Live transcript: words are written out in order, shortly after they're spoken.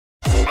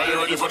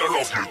ready for the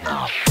rough.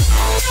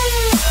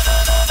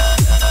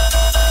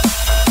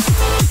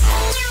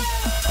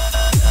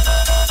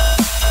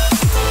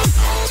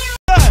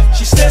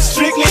 She said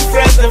strictly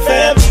friends and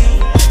family.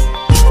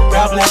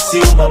 God bless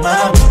you, my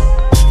mama.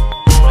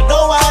 I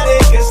know why they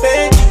can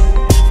stand you,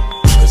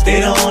 cause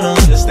they don't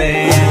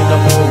understand the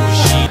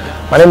bullshit.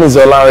 My name is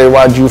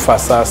Olarewaju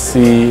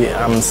Fasasi.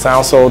 I'm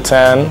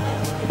Sultan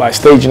by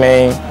stage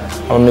name.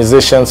 I'm a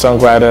musician,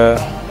 songwriter,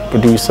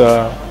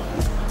 producer,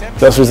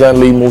 just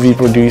recently movie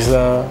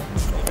producer,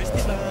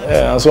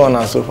 yeah, and so on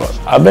and so forth.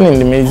 I've been in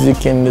the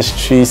music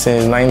industry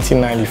since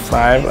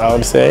 1995, I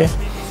would say.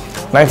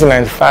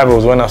 1995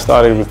 was when I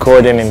started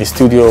recording in the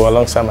studio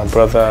alongside my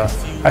brother.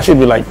 I should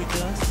be like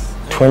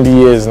 20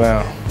 years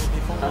now.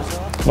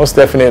 Most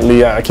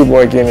definitely, I keep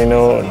working, you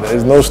know,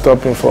 there's no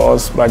stopping for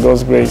us by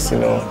God's grace, you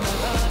know.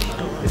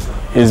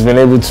 He's been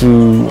able to,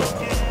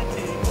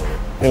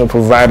 you know,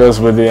 provide us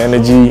with the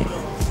energy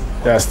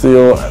that's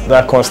still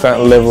that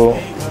constant level,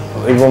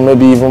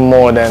 maybe even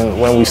more than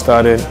when we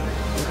started.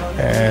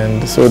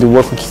 And so the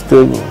work will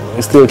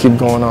still keep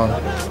going on.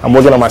 I'm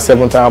working on my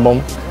 7th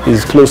album.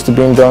 It's close to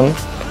being done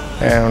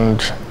and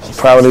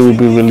probably will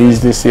be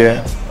released this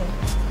year.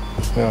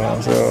 You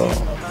know, so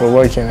we're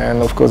working,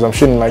 and of course I'm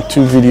shooting like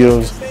 2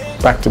 videos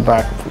back to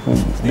back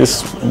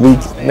this week,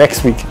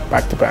 next week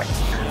back to back.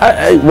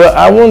 Well,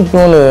 I won't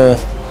want to,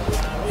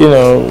 you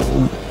know,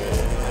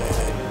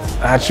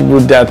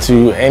 attribute that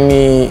to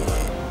any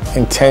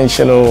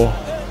intentional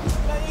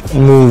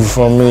move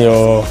from me,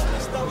 or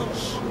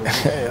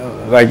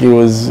like it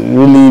was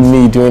really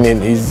me doing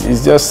it.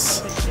 It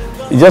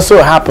just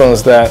so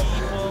happens that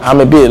I'm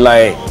a bit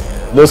like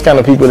those kind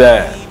of people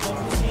that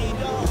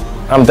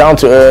I'm down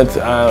to earth.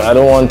 I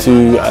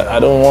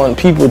don't want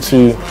people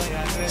to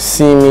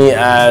see me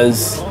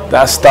as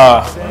that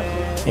star,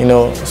 you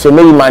know. So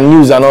maybe my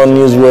news are not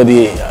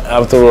newsworthy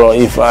after all.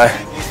 If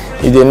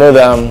they know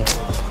that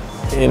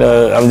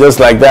I'm just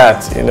like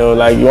that, you know.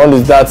 Like you want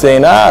to start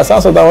saying,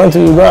 Sultan went to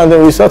go and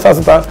then we saw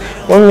Sultan.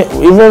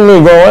 Even me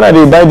go when I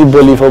buy the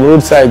bolly from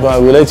roadside, I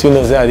will let you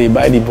know say they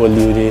buy the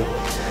bolly.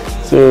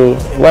 So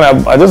when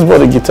I just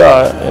bought a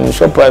guitar in the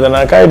shop right, and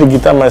I carry the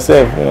guitar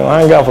myself, you know,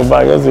 hang out for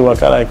back, just the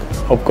work like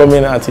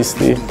upcoming artist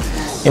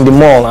in the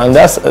mall, and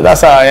that's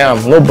how I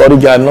am. No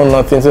bodyguard, no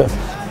nothing. So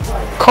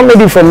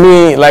comedy for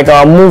me, like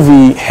our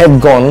movie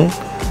Head Gone,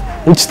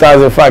 which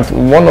stars in fact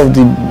one of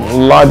the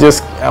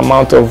largest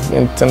amount of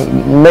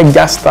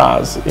mega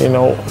stars, you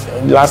know,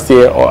 last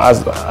year, or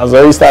as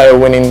already started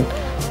winning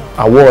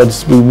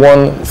awards. We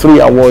won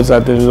 3 awards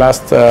at the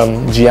last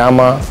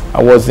Giamma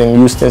Awards in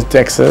Houston,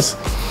 Texas.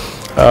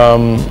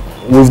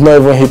 We've not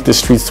even hit the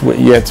streets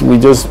yet. We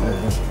just,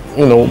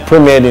 you know,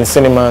 premiered in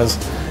cinemas,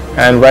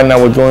 and right now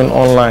we're going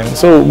online.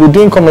 So we're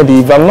doing comedy.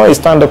 If I'm not a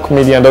stand-up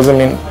comedian, doesn't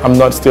mean I'm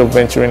not still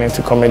venturing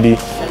into comedy.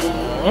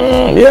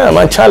 Yeah,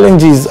 my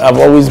challenges have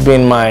always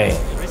been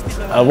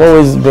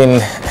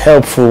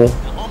helpful.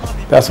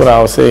 That's what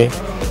I'll say.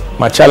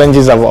 My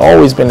challenges have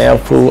always been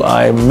helpful.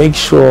 I make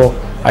sure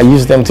I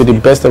use them to the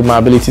best of my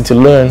ability to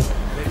learn,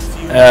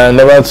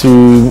 never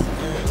to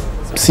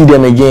see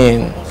them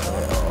again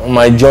on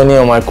my journey,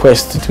 on my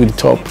quest to the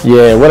top.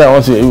 Yeah, what I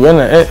want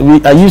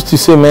to, I used to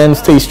say, man,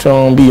 stay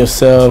strong, be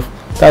yourself.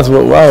 That's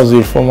what I was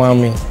with for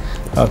me.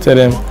 I'll tell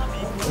them,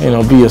 you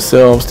know, be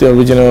yourself, stay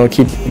original,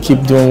 keep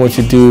doing what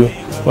you do,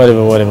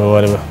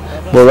 whatever.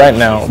 But right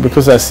now,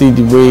 because I see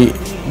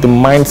the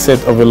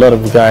mindset of a lot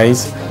of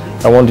guys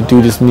that want to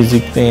do this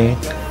music thing,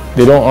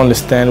 they don't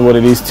understand what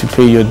it is to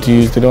pay your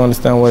dues. They don't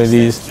understand what it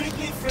is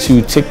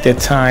to take their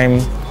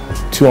time,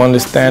 to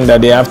understand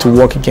that they have to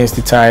work against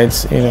the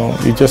tides. You know,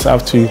 you just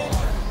have to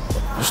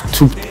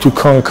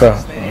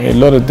conquer. A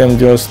lot of them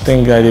just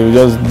think that they will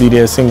just be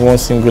there, sing one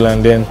single,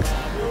 and then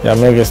they're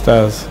mega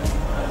stars.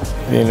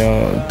 You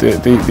know,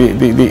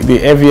 the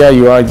heavier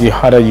you are, the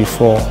harder you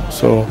fall.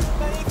 So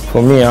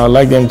for me, I would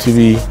like them to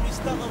be,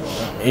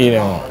 you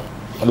know,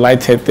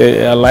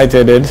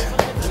 lightheaded.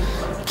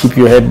 Keep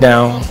your head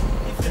down.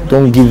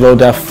 Don't give all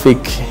that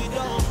fake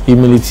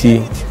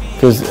humility,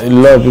 because a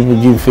lot of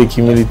people give fake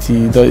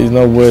humility. It's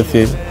not worth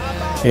it.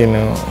 You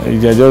know,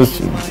 they're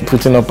just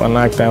putting up an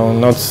act that will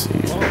not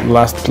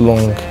last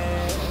long.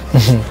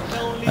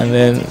 And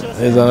then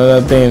there's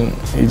another thing.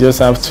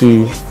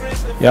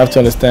 You have to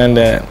understand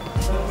that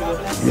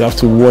you have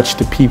to watch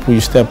the people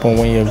you step on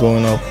when you're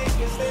going up,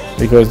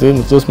 because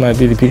those might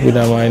be the people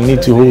that might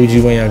need to hold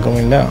you when you're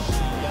going down.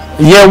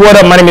 Yeah, what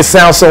up? My name is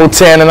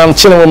Sultan, and I'm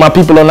chilling with my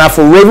people on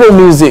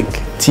AFOREVO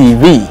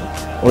TV.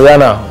 Oh yeah,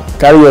 now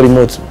carry your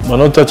remote, but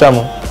don't touch them.